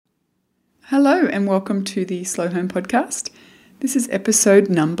Hello and welcome to the Slow Home Podcast. This is episode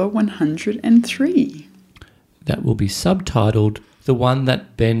number 103. That will be subtitled, The One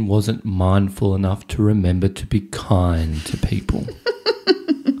That Ben Wasn't Mindful Enough to Remember to Be Kind to People.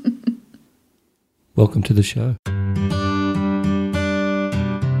 Welcome to the show.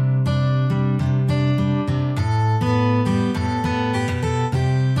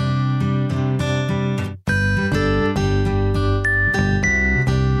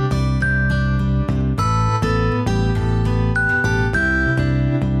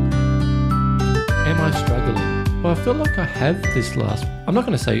 I felt like I have I'm not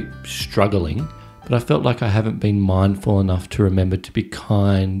going to say struggling, but I felt like I haven't been mindful enough to remember to be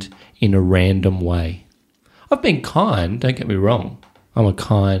kind in a random way. I've been kind, don't get me wrong. I'm a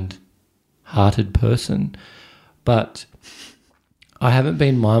kind-hearted person, but I haven't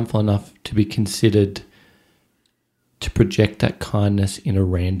been mindful enough to be considered to project that kindness in a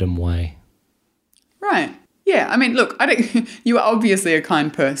random way. Right. Yeah, I mean, look, you are obviously a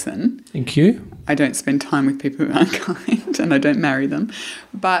kind person. Thank you. I don't spend time with people who aren't kind and I don't marry them.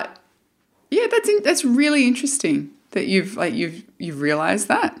 But yeah, that's really interesting that you've realised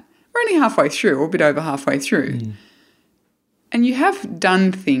that. We're only halfway through, or a bit over halfway through. And you have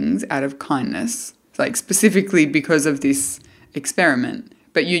done things out of kindness, like specifically because of this experiment.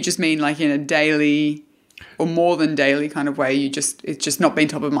 But you just mean like in a daily or more than daily kind of way, it's just not been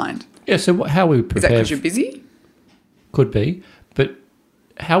top of mind. Yeah, so how we prepare... Is that because you're busy? Could be, but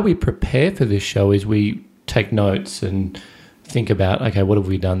how we prepare for this show is we take notes and think about, okay, what have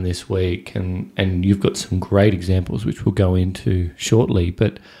we done this week? And you've got some great examples, which we'll go into shortly.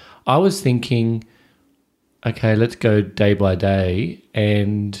 But I was thinking, okay, let's go day by day.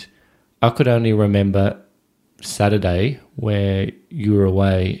 And I could only remember Saturday where you were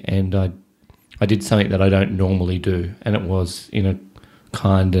away and I did something that I don't normally do. And it was in a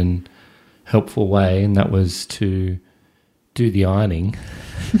kind and helpful way, and that was to do the ironing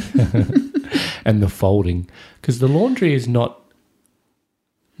and the folding, because the laundry is not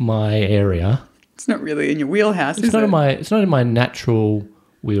my area. It's not really in your wheelhouse, it's not in my natural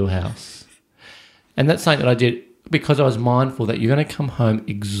wheelhouse. And that's something that I did because I was mindful that you're going to come home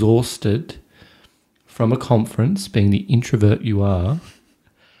exhausted from a conference, being the introvert you are,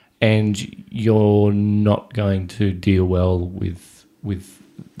 and you're not going to deal well with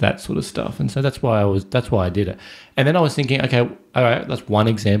that sort of stuff. And so that's why I did it. And then I was thinking, okay, all right, that's one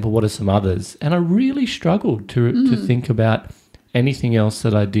example. What are some others? And I really struggled to think about anything else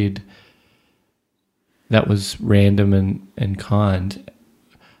that I did that was random and kind.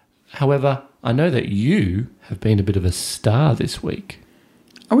 However, I know that you have been a bit of a star this week.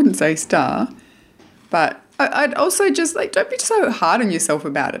 I wouldn't say star, but I'd also just don't be so hard on yourself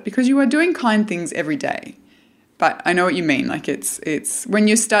about it, because you are doing kind things every day. But I know what you mean. Like it's when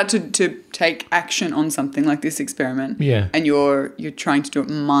you start to take action on something like this experiment, and you're trying to do it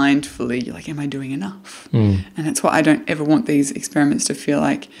mindfully, you're like, am I doing enough? And that's why I don't ever want these experiments to feel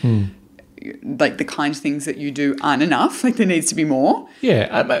like the kind things that you do aren't enough. Like there needs to be more.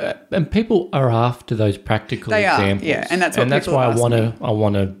 Yeah, and people are after those practical examples. Yeah, and that's why I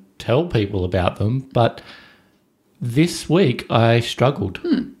want to tell people about them. But this week I struggled.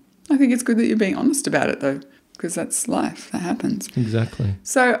 I think it's good that you're being honest about it, though, because that's life. That happens. Exactly.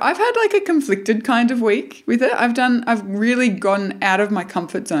 So I've had a conflicted kind of week with it. I've really gone out of my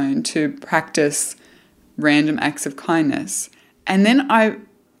comfort zone to practice random acts of kindness. And then I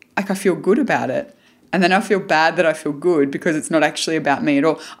feel good about it. And then I feel bad that I feel good because it's not actually about me at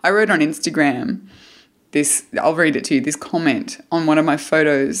all. I wrote on Instagram I'll read it to you, this comment on one of my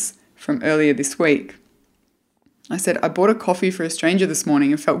photos from earlier this week. I said, I bought a coffee for a stranger this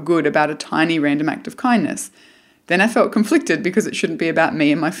morning and felt good about a tiny random act of kindness. Then I felt conflicted because it shouldn't be about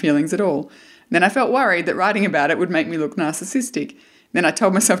me and my feelings at all. Then I felt worried that writing about it would make me look narcissistic. Then I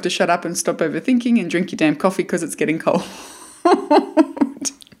told myself to shut up and stop overthinking and drink your damn coffee because it's getting cold.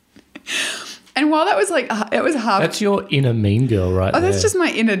 And while that was it was half... That's your inner mean girl right there. That's just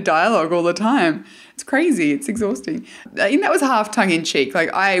my inner dialogue all the time. It's crazy. It's exhausting. And that was half tongue-in-cheek.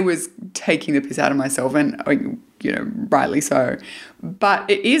 I was taking the piss out of myself and, rightly so. But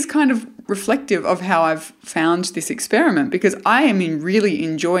it is kind of reflective of how I've found this experiment, because I am really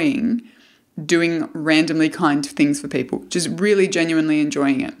enjoying doing randomly kind things for people, just really genuinely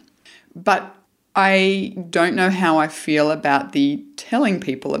enjoying it. But I don't know how I feel about the telling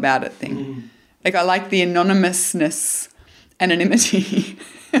people about it thing. I like the anonymity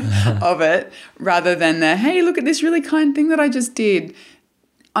of it, rather than the, hey, look at this really kind thing that I just did.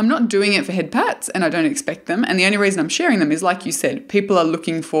 I'm not doing it for head pats, and I don't expect them. And the only reason I'm sharing them is, like you said, people are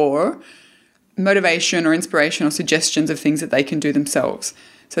looking for motivation or inspiration or suggestions of things that they can do themselves.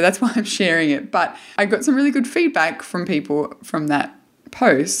 So that's why I'm sharing it. But I got some really good feedback from people from that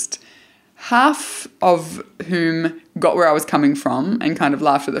post, half of whom got where I was coming from and kind of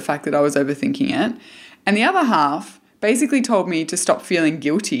laughed at the fact that I was overthinking it. And the other half basically told me to stop feeling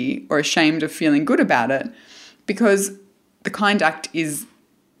guilty or ashamed of feeling good about it, because the kind act is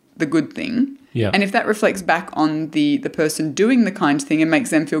the good thing. Yeah. And if that reflects back on the person doing the kind thing and makes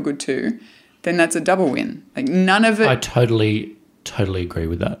them feel good too, then that's a double win. Like none of it. I totally agree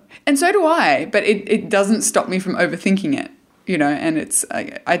with that. And so do I, but it doesn't stop me from overthinking it, you know, and it's,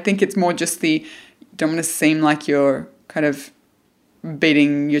 I think it's more just don't want to seem like you're kind of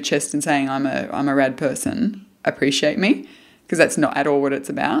beating your chest and saying I'm a rad person, appreciate me, because that's not at all what it's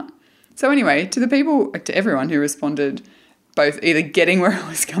about. So anyway, to everyone who responded, both either getting where I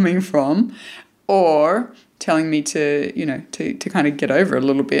was coming from or telling me to, you know, to kind of get over a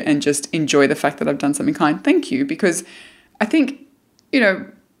little bit and just enjoy the fact that I've done something kind. Thank you, because I think, you know,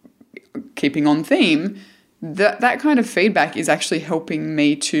 keeping on theme, that kind of feedback is actually helping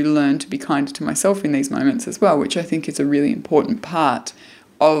me to learn to be kinder to myself in these moments as well, which I think is a really important part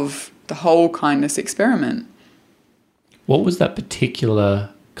of the whole kindness experiment. What was that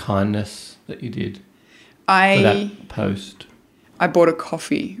particular kindness that you did for that post? I bought a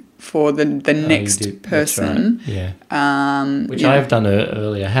coffee for the next person. Right. Yeah. Which I have done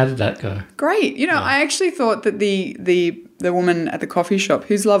earlier. How did that go? Great. You know, I actually thought that the woman at the coffee shop,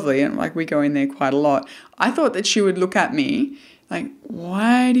 who's lovely, and like we go in there quite a lot, I thought that she would look at me like,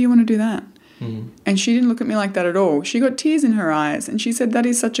 why do you want to do that? Mm. And she didn't look at me like that at all. She got tears in her eyes and she said, that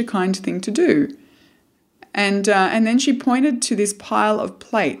is such a kind thing to do. And then she pointed to this pile of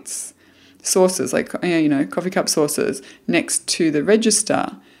plates, saucers, like, you know, coffee cup saucers next to the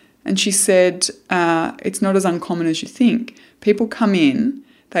register. And she said, it's not as uncommon as you think. People come in,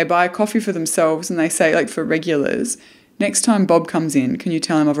 they buy a coffee for themselves and they say, like for regulars, next time Bob comes in, can you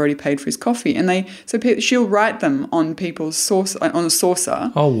tell him I've already paid for his coffee? And she'll write them on people's on a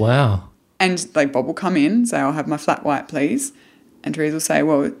saucer. Oh, wow. And like Bob will come in, say, I'll have my flat white, please. And Therese will say,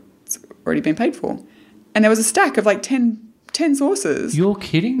 well, it's already been paid for. And there was a stack of like 10 saucers. You're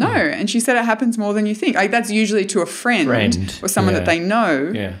kidding me? No. And she said it happens more than you think. Like that's usually to a friend. Or someone that they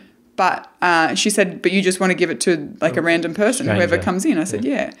know. Yeah. But she said, but you just want to give it to like a random person, stranger. Whoever comes in. I said,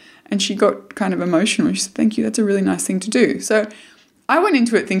 yeah. And she got kind of emotional. She said, thank you. That's a really nice thing to do. So I went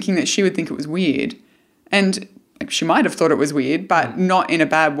into it thinking that she would think it was weird. And like, she might have thought it was weird, but not in a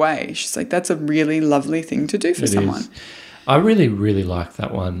bad way. She's like, that's a really lovely thing to do for someone. I really, really like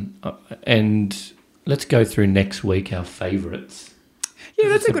that one. And let's go through next week our favourites. Yeah,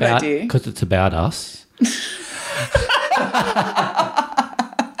 that's a good idea. Because it's about us.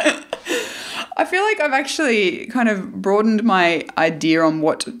 I feel like I've actually kind of broadened my idea on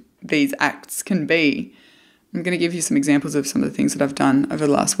what these acts can be. I'm going to give you some examples of some of the things that I've done over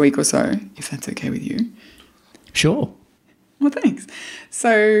the last week or so, if that's okay with you. Sure. Well, thanks.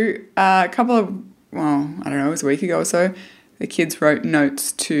 So a couple of, I don't know, it was a week ago or so, the kids wrote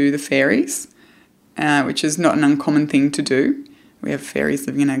notes to the fairies, which is not an uncommon thing to do. We have fairies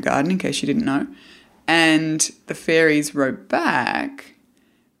living in our garden, in case you didn't know. And the fairies wrote back,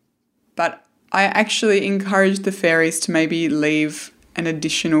 but I actually encouraged the fairies to maybe leave an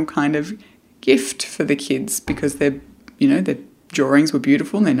additional kind of gift for the kids because their drawings were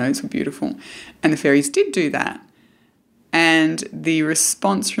beautiful and their notes were beautiful. And the fairies did do that. And the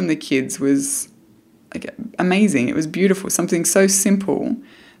response from the kids was like amazing. It was beautiful, something so simple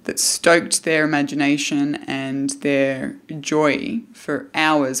that stoked their imagination and their joy for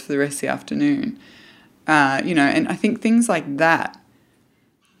hours for the rest of the afternoon. And I think things like that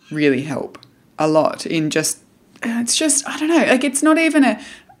really help a lot in it's just, I don't know, like it's not even an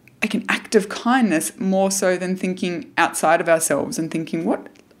act of kindness more so than thinking outside of ourselves and thinking, what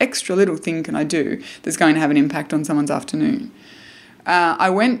extra little thing can I do that's going to have an impact on someone's afternoon?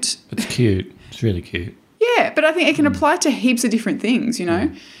 It's cute. It's really cute. Yeah, but I think it can apply to heaps of different things, you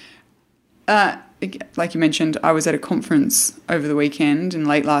know. Like you mentioned, I was at a conference over the weekend and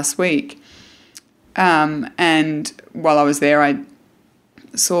late last week. And while I was there, I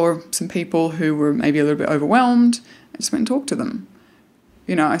saw some people who were maybe a little bit overwhelmed. I just went and talked to them.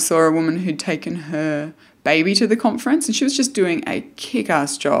 You know, I saw a woman who'd taken her baby to the conference and she was just doing a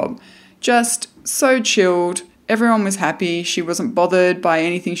kick-ass job. Just so chilled. Everyone was happy. She wasn't bothered by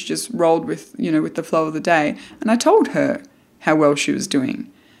anything. She just rolled with the flow of the day. And I told her how well she was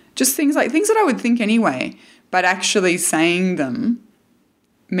doing. Just things that I would think anyway, but actually saying them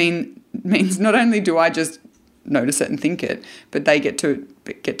means not only do I just notice it and think it, but they get to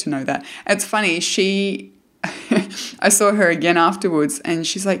know that. It's funny, I saw her again afterwards and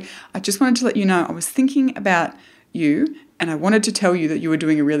she's like, I just wanted to let you know I was thinking about you and I wanted to tell you that you were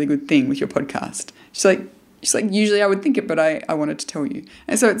doing a really good thing with your podcast. She's like, usually I would think it, but I wanted to tell you.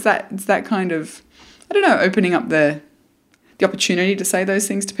 And so it's that kind of, I don't know, opening up the opportunity to say those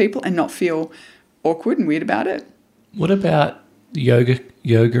things to people and not feel awkward and weird about it. What about yoga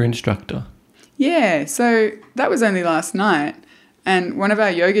instructor? Yeah, so that was only last night. And one of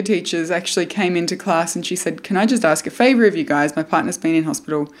our yoga teachers actually came into class and she said, can I just ask a favour of you guys? My partner's been in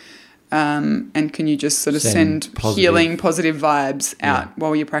hospital. And can you just sort of send healing, positive vibes out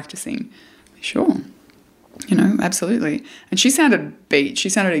while you're practicing? Sure. Absolutely. And she sounded beat. She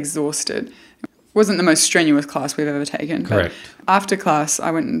sounded exhausted. It wasn't the most strenuous class we've ever taken. Correct. But after class,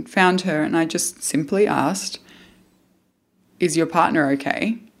 I went and found her and I just simply asked, is your partner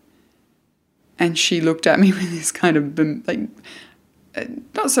okay? And she looked at me with this kind of,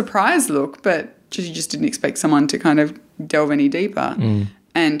 not surprised look, but she just didn't expect someone to kind of delve any deeper.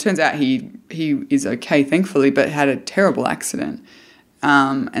 And turns out he is okay, thankfully, but had a terrible accident.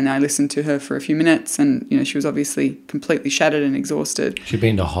 And I listened to her for a few minutes and, she was obviously completely shattered and exhausted. She'd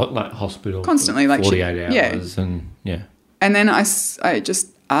been to hospital constantly, for 48 hours. Yeah. And then I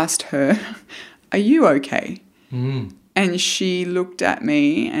just asked her, are you okay? And she looked at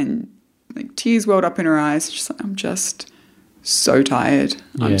me and tears welled up in her eyes. She's like, I'm just so tired.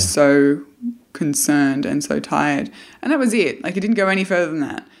 Yeah. I'm so concerned and so tired. And that was it. It didn't go any further than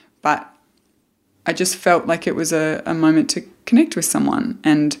that. But I just felt like it was a moment to connect with someone.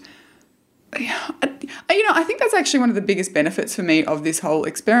 And, I think that's actually one of the biggest benefits for me of this whole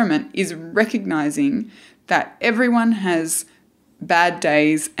experiment is recognizing that everyone has bad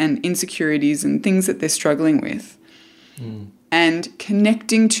days and insecurities and things that they're struggling with. And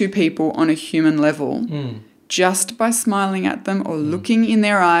connecting to people on a human level just by smiling at them or looking in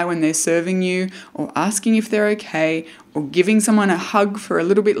their eye when they're serving you or asking if they're okay or giving someone a hug for a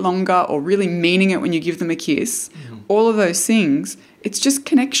little bit longer or really meaning it when you give them a kiss, all of those things, it's just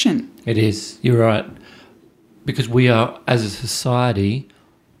connection. It is. You're right. Because we are, as a society,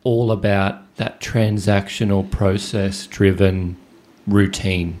 all about that transactional, process-driven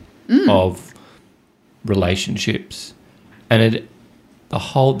routine of relationships. And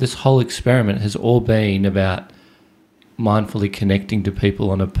this whole experiment has all been about mindfully connecting to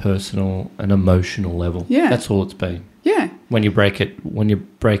people on a personal and emotional level. Yeah. That's all it's been. Yeah. When you break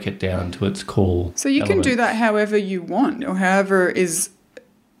it down to its core. So you can do that however you want or however is,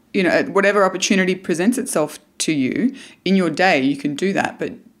 whatever opportunity presents itself to you in your day, you can do that.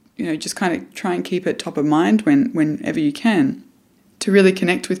 But, just kind of try and keep it top of mind whenever you can, to really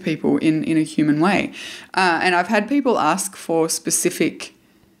connect with people in a human way. And I've had people ask for specific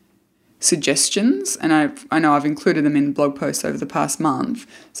suggestions, and I know I've included them in blog posts over the past month.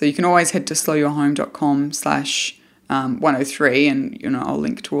 So you can always head to slowyourhome.com/103 and, I'll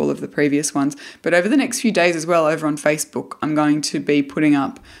link to all of the previous ones. But over the next few days as well, over on Facebook, I'm going to be putting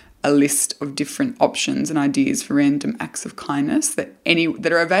up a list of different options and ideas for random acts of kindness that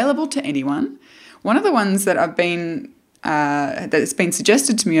are available to anyone. One of the ones that that's been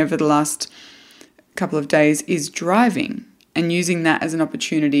suggested to me over the last couple of days is driving and using that as an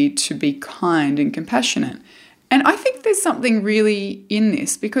opportunity to be kind and compassionate. And I think there's something really in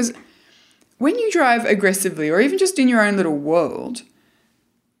this because when you drive aggressively or even just in your own little world,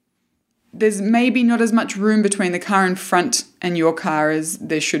 there's maybe not as much room between the car in front and your car as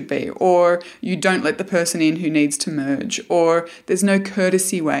there should be, or you don't let the person in who needs to merge, or there's no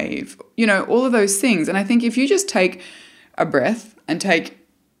courtesy wave, all of those things. And I think if you just take a breath and take,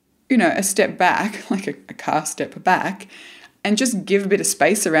 a step back, like a car step back, and just give a bit of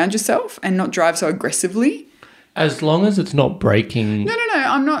space around yourself and not drive so aggressively. As long as it's not breaking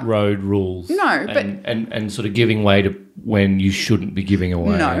I'm not road rules. No, but and sort of giving way to when you shouldn't be giving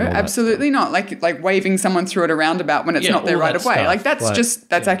away. No, absolutely not. Like waving someone through at a roundabout when it's not their right of way. Like that's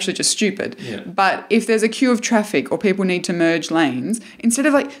actually just stupid. Yeah. But if there's a queue of traffic or people need to merge lanes, instead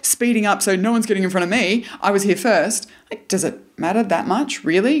of speeding up so no one's getting in front of me, I was here first. Does it matter that much?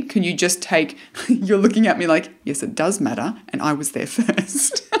 Really? Can you just you're looking at me like, yes, it does matter, and I was there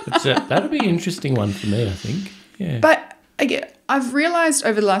first. That'll be an interesting one for me, I think. Yeah. But again, I've realised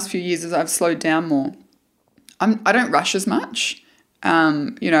over the last few years as I've slowed down more, I don't rush as much.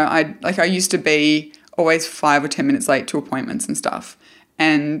 I used to be always 5 or 10 minutes late to appointments and stuff,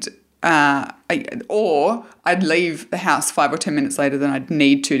 and or I'd leave the house 5 or 10 minutes later than I'd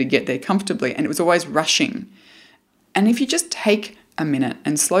need to get there comfortably, and it was always rushing. And if you just take a minute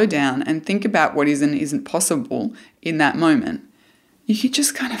and slow down and think about what is and isn't possible in that moment, you could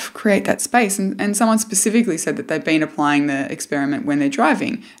just kind of create that space. And someone specifically said that they've been applying the experiment when they're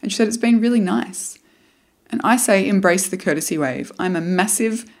driving, and she said it's been really nice. And I say embrace the courtesy wave. I'm a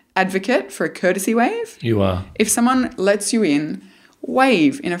massive advocate for a courtesy wave. You are. If someone lets you in,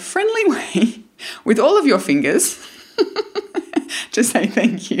 wave in a friendly way with all of your fingers to say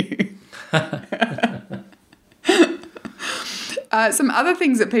thank you. Some other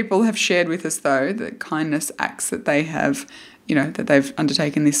things that people have shared with us, though, the kindness acts that they have, that they've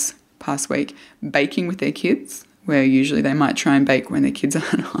undertaken this past week, baking with their kids, where usually they might try and bake when their kids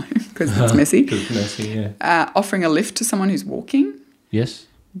aren't home because it's messy. Because it's messy, yeah. Offering a lift to someone who's walking. Yes.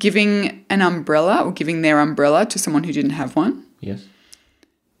 Giving an umbrella or giving their umbrella to someone who didn't have one. Yes.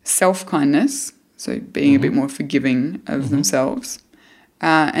 Self-kindness, so being a bit more forgiving of themselves.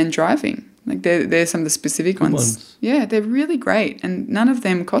 And driving. Like they're some of the specific ones. Yeah, they're really great, and none of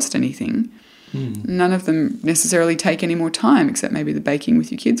them cost anything. None of them necessarily take any more time, except maybe the baking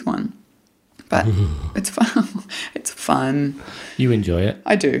with your kids one. But it's fun. It's fun. You enjoy it.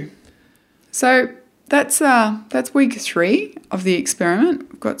 I do. So that's week 3 of the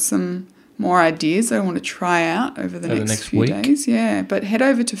experiment. We've got some more ideas I want to try out over the next few days. Yeah, but head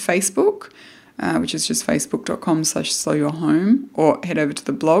over to Facebook, which is just facebook.com/slowyourhome, or head over to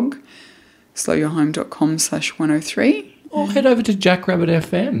the blog, slowyourhome.com/103. Or head over to Jackrabbit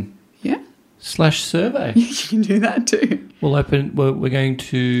FM. Yeah. /survey. You can do that too. We're going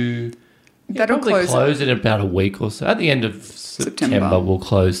to... That'll close in about a week or so. At the end of September, we'll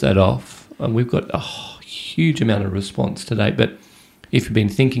close that off. And we've got a huge amount of response today. But if you've been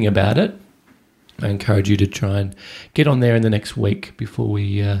thinking about it, I encourage you to try and get on there in the next week before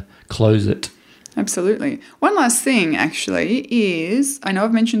we close it. Absolutely. One last thing, actually, is, I know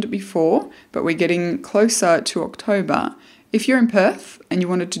I've mentioned it before, but we're getting closer to October. If you're in Perth and you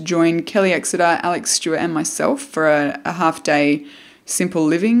wanted to join Kelly Exeter, Alex Stewart and myself for a half-day simple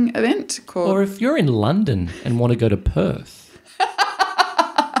living event called... Or if you're in London and want to go to Perth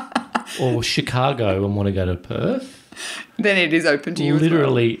or Chicago and want to go to Perth, then it is open to you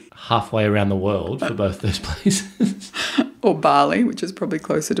literally halfway around the world for both those places. Or Bali, which is probably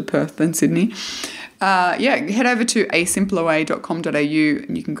closer to Perth than Sydney. Head over to asimplerway.com.au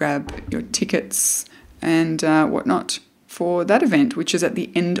and you can grab your tickets and whatnot for that event, which is at the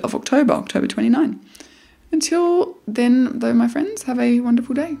end of October 29. Until then, though, my friends, have a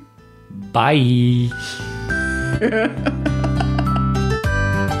wonderful day. Bye.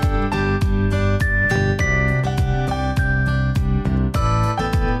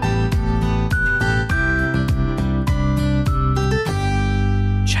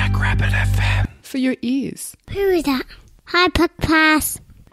 Jackrabbit FM. For your ears. Who is that? Hi, podcast.